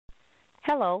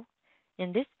Hello,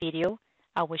 in this video,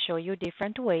 I will show you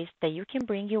different ways that you can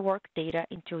bring your work data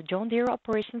into John Deere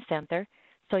Operations Center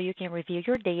so you can review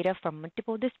your data from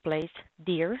multiple displays,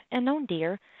 Deere and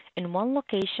non-Deere, in one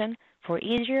location for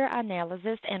easier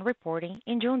analysis and reporting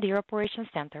in John Deere Operations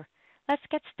Center. Let's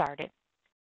get started.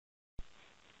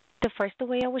 The first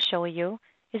way I will show you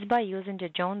is by using the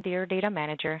John Deere Data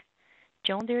Manager.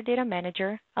 John Deere Data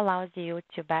Manager allows you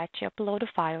to batch upload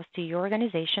files to your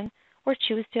organization or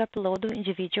choose to upload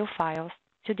individual files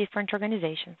to different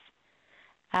organizations.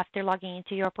 After logging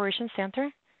into your Operations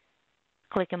Center,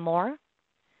 click on More,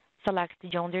 select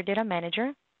John Deere Data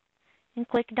Manager, and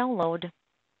click Download.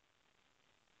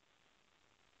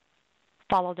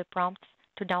 Follow the prompts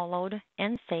to download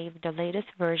and save the latest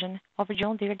version of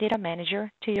John Deere Data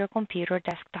Manager to your computer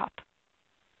desktop.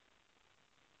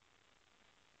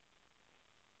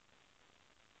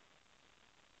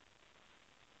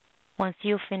 Once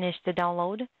you finish the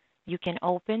download, you can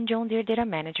open John Deere Data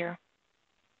Manager.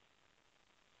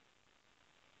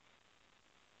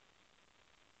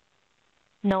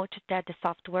 Note that the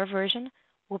software version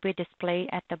will be displayed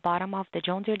at the bottom of the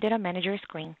John Deere Data Manager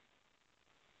screen.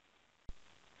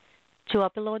 To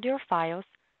upload your files,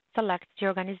 select the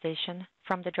organization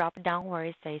from the drop-down where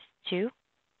it says To,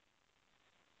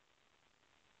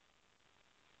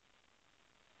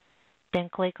 then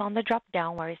click on the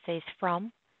drop-down where it says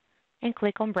From, and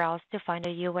click on Browse to find a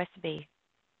USB.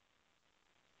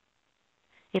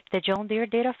 If the John Deere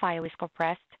data file is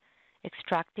compressed,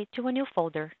 extract it to a new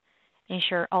folder.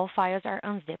 Ensure all files are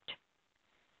unzipped.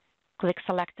 Click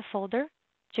Select the folder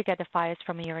to get the files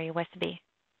from your USB.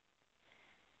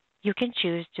 You can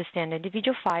choose to send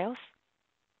individual files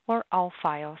or all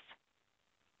files.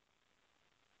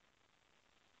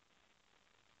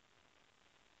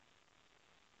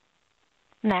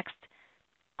 Next,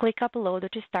 click Upload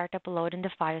to start uploading the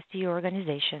files to your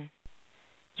organization.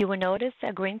 You will notice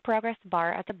a green progress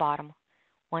bar at the bottom.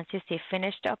 Once you see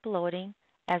Finished Uploading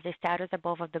as the status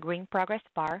above of the green progress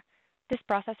bar, this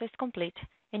process is complete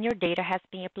and your data has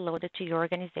been uploaded to your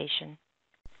organization.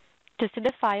 To see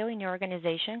the file in your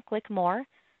organization, click More,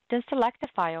 then select the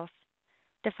files.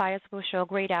 The files will show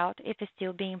grayed out if it's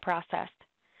still being processed.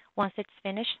 Once it's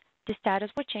finished, the status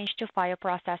will change to File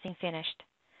Processing Finished.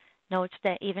 Note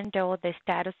that even though the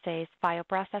status says File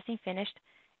Processing Finished,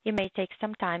 it may take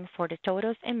some time for the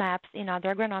totals and maps in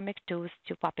other agronomic tools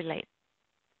to populate.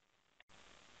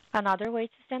 Another way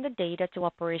to send the data to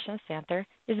Operations Center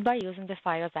is by using the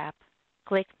Files app.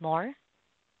 Click More,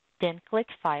 then click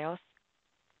Files.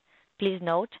 Please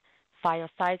note, file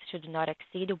size should not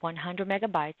exceed 100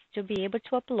 megabytes to be able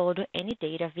to upload any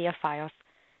data via files.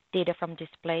 Data from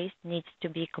displays needs to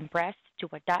be compressed to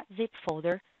a .zip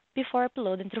folder before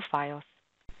uploading through files.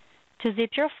 To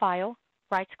zip your file,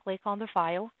 right-click on the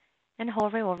file and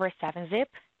hover over 7-zip,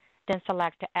 then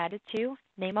select Add to,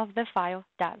 name of the file,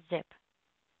 .zip.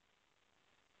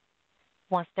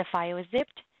 Once the file is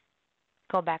zipped,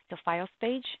 go back to Files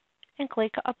page and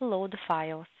click Upload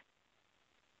Files.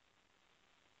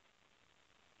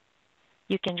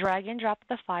 You can drag and drop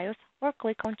the files or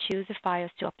click on Choose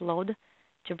Files to upload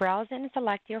to browse and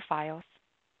select your files.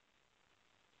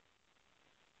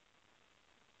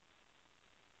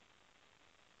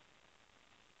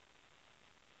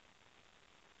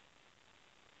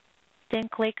 Then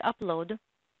click Upload.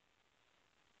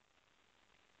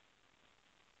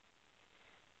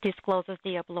 This closes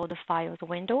the Upload Files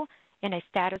window and a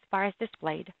status bar is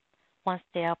displayed. Once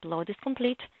the upload is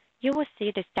complete, you will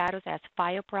see the status as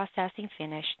File Processing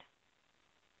Finished.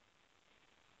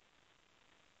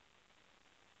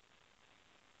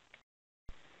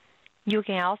 You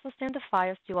can also send the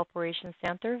files to Operations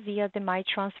Center via the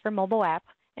MyTransfer mobile app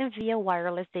and via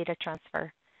wireless data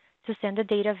transfer. To send the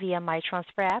data via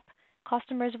MyTransfer app,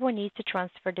 customers will need to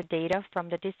transfer the data from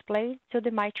the display to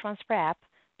the MyTransfer app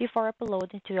before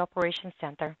uploading to the Operations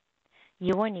Center.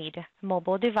 You will need a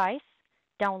mobile device,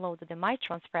 download the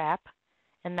MyTransfer app,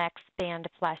 an X-band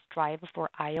flash drive for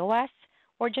iOS,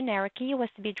 or generic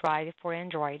USB drive for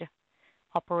Android.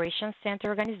 Operations Center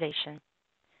Organization.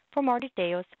 For more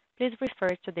details, please refer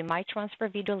to the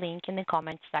MyTransfer video link in the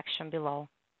comments section below.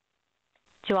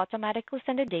 To automatically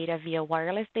send the data via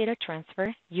wireless data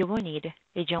transfer, you will need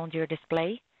a John Deere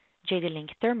display,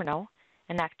 JD-Link terminal,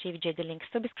 an active JD-Link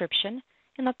subscription,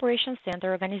 and Operations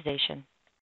Center Organization.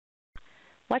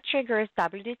 What triggers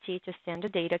WDT to send the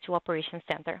data to Operations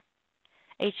Center?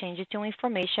 A change to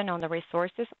information on the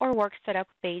Resources or Work Setup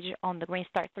page on the Green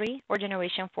Start 3 or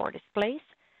Generation 4 displays,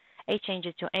 a change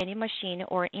to any machine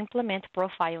or implement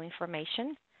profile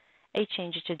information, a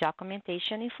change to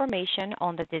documentation information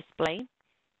on the display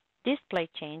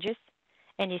changes,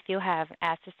 And if you have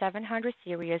S700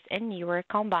 series and newer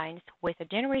combines with a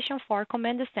Generation 4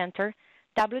 command center,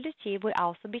 WDT will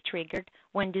also be triggered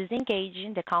when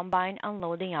disengaging the combine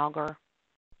unloading auger.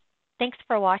 Thanks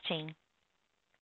for watching.